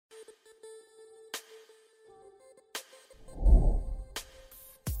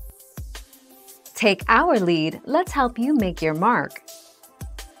Take our lead, let's help you make your mark.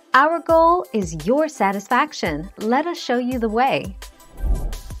 Our goal is your satisfaction. Let us show you the way.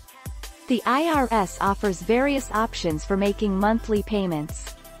 The IRS offers various options for making monthly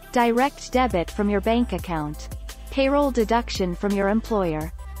payments. Direct debit from your bank account. Payroll deduction from your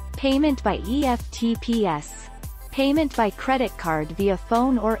employer. Payment by EFTPS. Payment by credit card via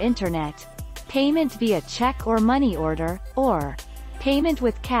phone or internet. Payment via check or money order, or payment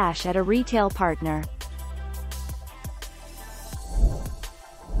with cash at a retail partner.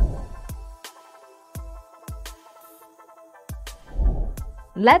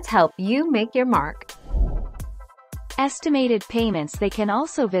 Let's help you make your mark. Estimated payments. They can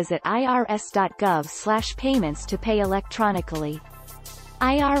also visit irs.gov/payments to pay electronically.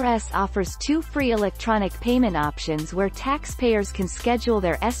 IRS offers 2 free electronic payment options where taxpayers can schedule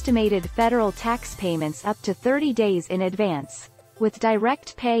their estimated federal tax payments up to 30 days in advance, with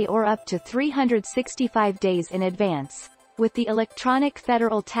direct pay, or up to 365 days in advance, with the Electronic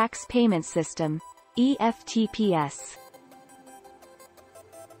Federal Tax Payment System, EFTPS.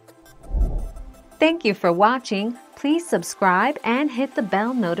 Thank you for watching. Please subscribe and hit the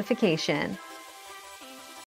bell notification.